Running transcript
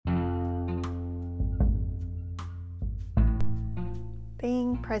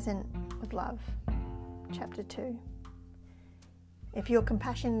Being present with love, Chapter 2. If your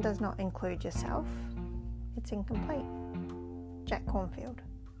compassion does not include yourself, it's incomplete. Jack Kornfield.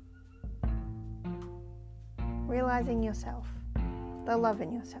 Realizing yourself, the love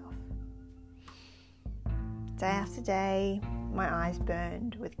in yourself. Day after day, my eyes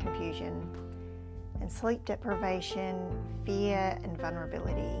burned with confusion and sleep deprivation, fear and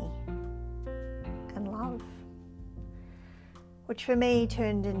vulnerability, and love, which for me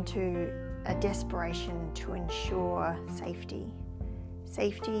turned into a desperation to ensure safety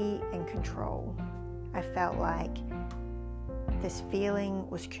and control. I felt like this feeling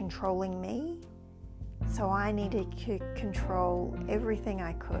was controlling me, so I needed to control everything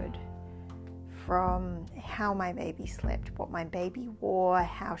I could, from how my baby slept, what my baby wore,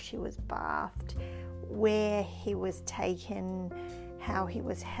 how she was bathed, where he was taken, how he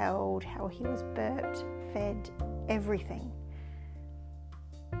was held, how he was burped, fed, everything.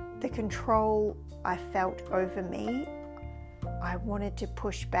 The control I felt over me, I wanted to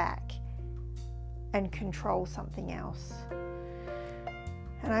push back and control something else.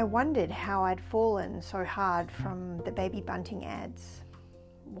 And I wondered how I'd fallen so hard from the baby bunting ads.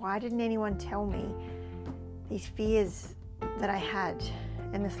 Why didn't anyone tell me these fears that I had,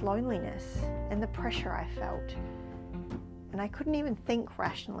 and this loneliness and the pressure I felt? And I couldn't even think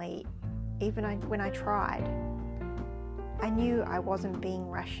rationally, even when I tried. I knew I wasn't being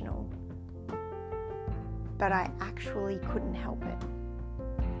rational, but I actually couldn't help it.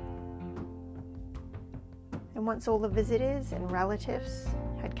 And once all the visitors and relatives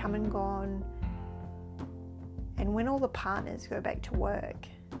had come and gone, and when all the partners go back to work,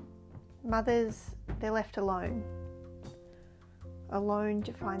 mothers, they're left alone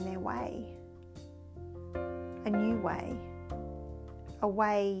to find their way, a new way, a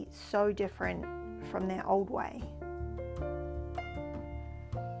way so different from their old way.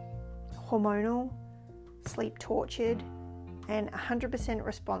 Hormonal, sleep tortured, and 100%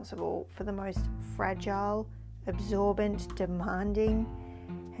 responsible for the most fragile, absorbent, demanding,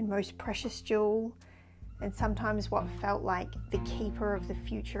 and most precious jewel, and sometimes what felt like the keeper of the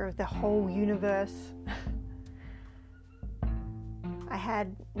future of the whole universe. I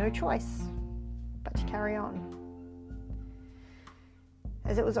had no choice but to carry on,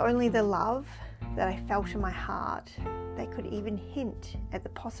 as it was only the love that I felt in my heart that could even hint at the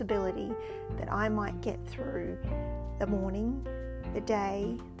possibility that I might get through the morning, the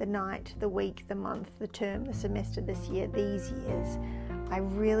day, the night, the week, the month, the term, the semester, this year, these years. I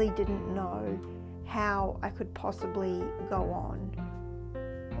really didn't know how I could possibly go on.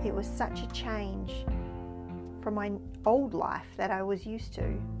 It was such a change from my old life that I was used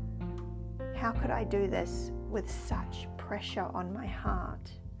to. How could I do this with such pressure on my heart?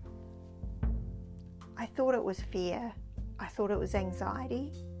 I thought it was fear. I thought it was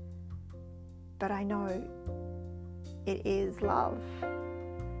anxiety. But I know it is love.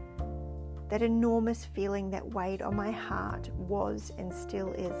 That enormous feeling that weighed on my heart was and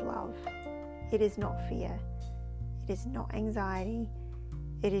still is love. It is not fear. It is not anxiety.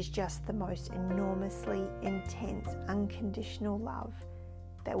 It is just the most enormously intense, unconditional love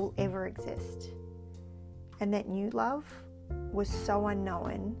that will ever exist. And that new love was so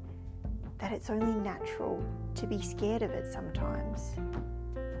unknown that it's only natural to be scared of it sometimes.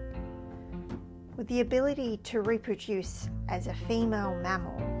 With the ability to reproduce as a female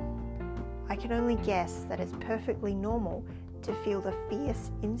mammal, I can only guess that it's perfectly normal to feel the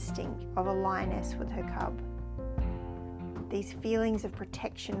fierce instinct of a lioness with her cub. These feelings of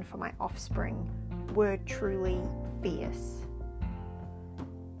protection for my offspring were truly fierce.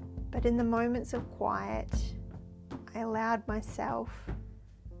 But in the moments of quiet, I allowed myself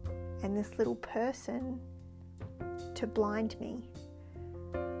and this little person to blind me.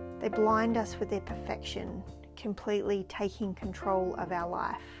 They blind us with their perfection, completely taking control of our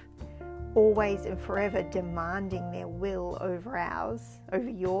life, always and forever demanding their will over ours, over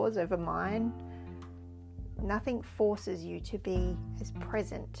yours, over mine. Nothing forces you to be as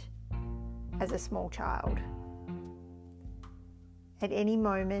present as a small child. At any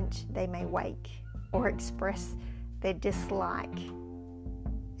moment, they may wake or express their dislike.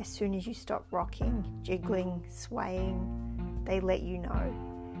 As soon as you stop rocking, jiggling, swaying, they let you know,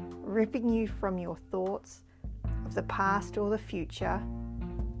 ripping you from your thoughts of the past or the future,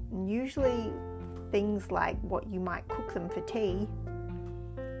 and usually things like what you might cook them for tea,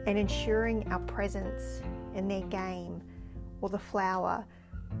 and ensuring our presence in their game, or the flower,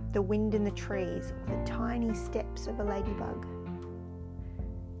 the wind in the trees, or the tiny steps of a ladybug.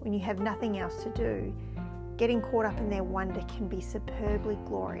 When you have nothing else to do, getting caught up in their wonder can be superbly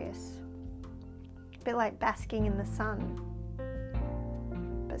glorious. A bit like basking in the sun.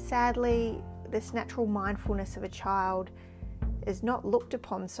 sadly, this natural mindfulness of a child is not looked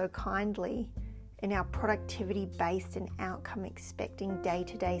upon so kindly in our productivity-based and outcome-expecting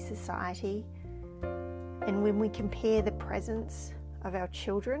day-to-day society. And when we compare the presence of our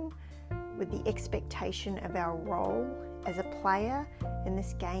children with the expectation of our role as a player in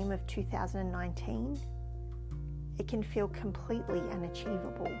this game of 2019, it can feel completely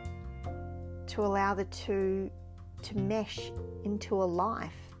unachievable to allow the two to mesh into a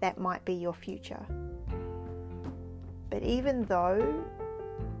life that might be your future. But even though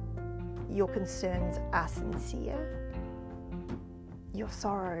your concerns are sincere, your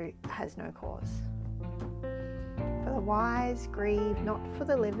sorrow has no cause. For the wise grieve not for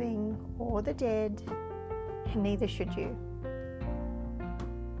the living or the dead, and neither should you.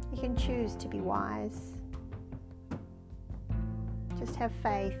 You can choose to be wise. Just have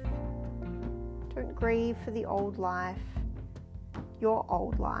faith. Don't grieve for the old life, your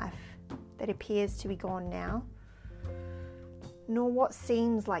old life that appears to be gone now, nor what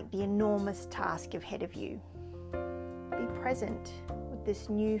seems like the enormous task ahead of you. Be present with this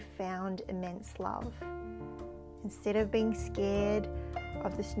newfound immense love. Instead of being scared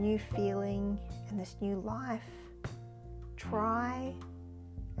of this new feeling and this new life, try,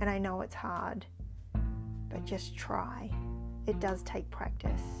 and I know it's hard, but just try. It does take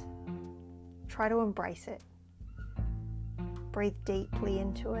practice. Try to embrace it. Breathe deeply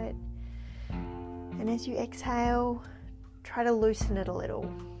into it. And as you exhale, try to loosen it a little.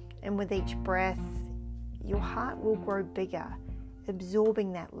 And with each breath, your heart will grow bigger,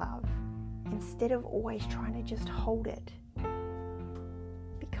 absorbing that love, instead of always trying to just hold it.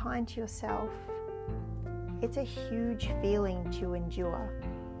 Be kind to yourself. It's a huge feeling to endure.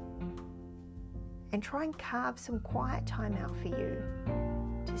 And try and carve some quiet time out for you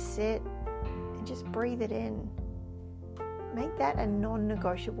to sit and just breathe it in. Make that a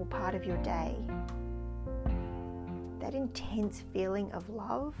non-negotiable part of your day. That intense feeling of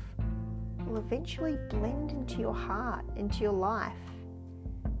love will eventually blend into your heart, into your life,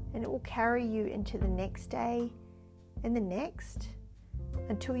 and it will carry you into the next day and the next,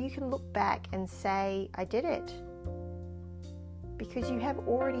 until you can look back and say, I did it. Because you have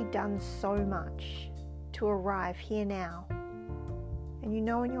already done so much to arrive here now. And you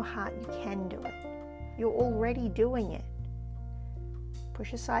know in your heart you can do it. You're already doing it.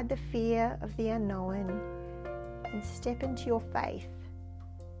 Push aside the fear of the unknown and step into your faith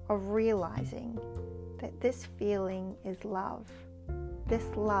of realizing that this feeling is love. This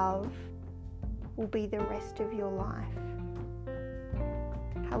love will be the rest of your life.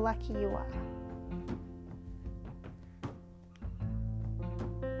 How lucky you are.